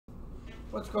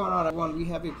What's going on, everyone? We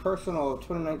have a personal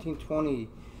 2019-20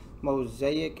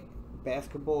 Mosaic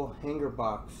basketball hanger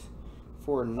box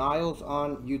for Niles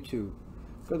on YouTube.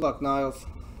 Good luck, Niles.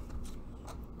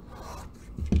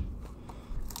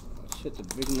 Let's hit the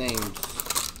big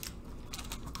names.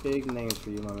 Big names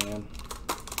for you, my man.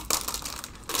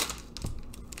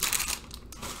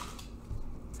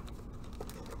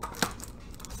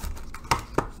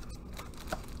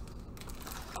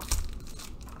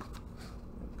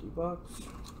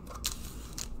 $50.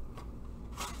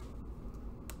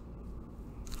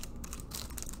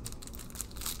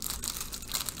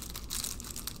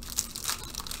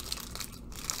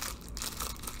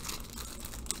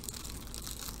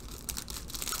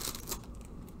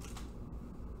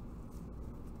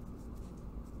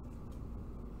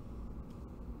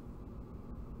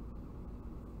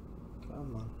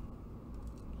 Come on.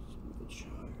 Switch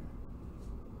higher.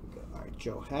 We got, all right,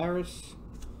 Joe Harris,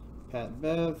 Pat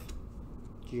Bev,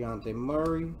 Dejounte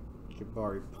Murray,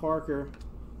 Jabari Parker,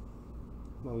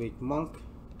 Malik Monk,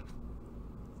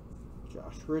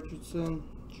 Josh Richardson,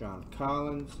 John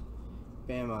Collins,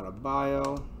 Bam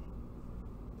Adebayo,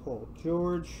 Paul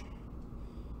George,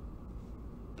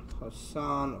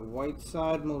 Hassan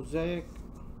Whiteside Mosaic,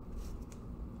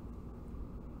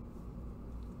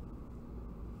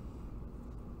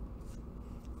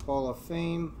 Hall of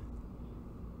Fame,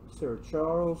 Sir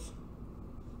Charles,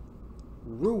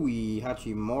 Rui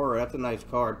Hachimura. That's a nice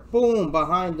card. Boom!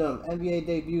 Behind them, NBA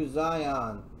debut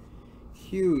Zion.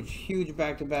 Huge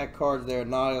back-to-back cards there,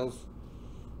 Niles.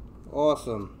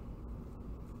 Awesome.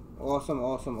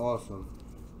 Awesome.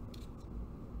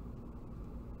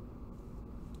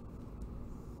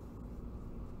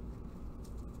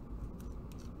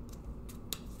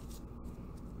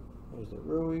 There's the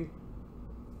Rui.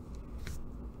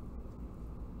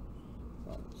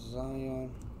 Zion.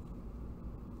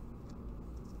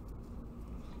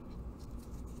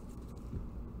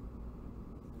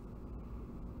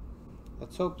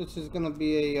 Let's hope this is going to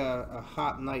be a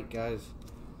hot night, guys.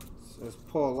 Let's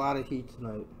pull a lot of heat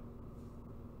tonight.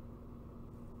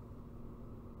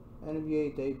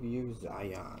 NBA debut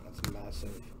Zion. That's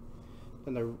massive.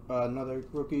 Then another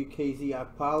rookie, KZ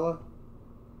Akpala.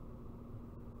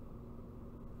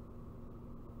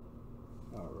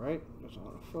 Alright, doesn't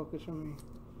want to focus on me.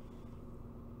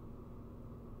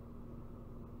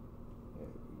 There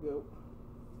we go.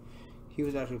 He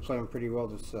was actually playing pretty well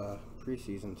this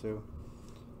preseason too.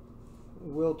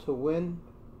 Will to win.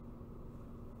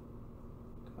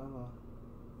 Come on.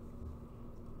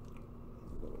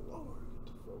 A little lower.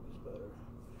 Get the focus better.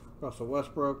 Russell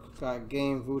Westbrook. Got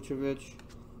Game Vucevic.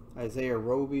 Isaiah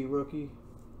Roby rookie.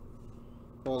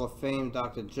 Hall of Fame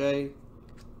Dr. J.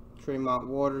 Tremont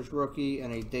Waters rookie.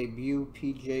 And a debut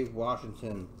PJ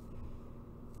Washington.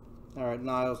 Alright,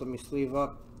 Niles, let me sleeve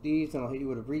up these and I'll hit you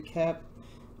with a recap.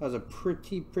 That was a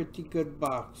pretty good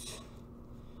box,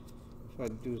 if I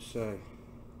do say.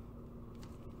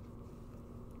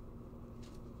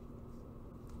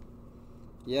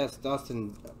 Yes,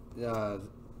 Dustin, Ja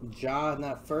in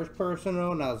that first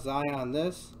personal, now Zion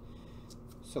this.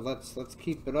 So let's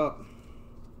keep it up.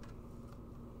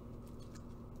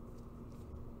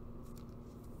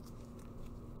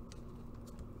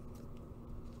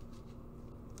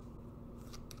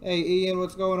 Hey Ian,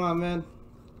 what's going on, man?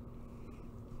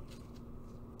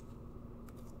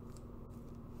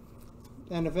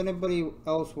 And if anybody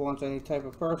else wants any type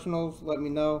of personals, let me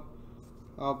know.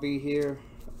 I'll be here.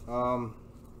 And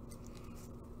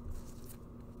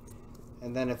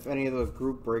then if any of the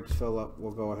group breaks fill up,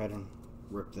 we'll go ahead and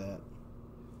rip that.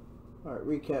 Alright,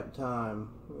 recap time.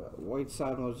 We got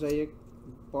Whiteside Mosaic,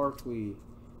 Barkley,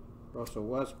 Russell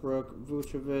Westbrook,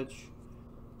 Vucevic,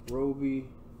 Roby,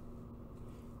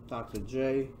 Dr.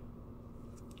 J,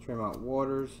 Tremont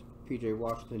Waters, PJ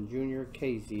Washington Jr.,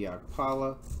 KZ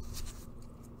Akpala.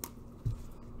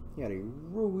 You got a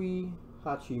Rui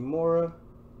Hachimura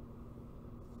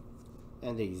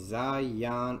and a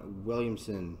Zion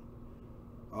Williamson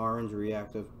Orange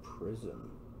Reactive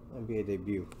Prism NBA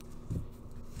debut.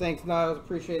 Thanks, Niles.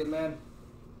 Appreciate it, man.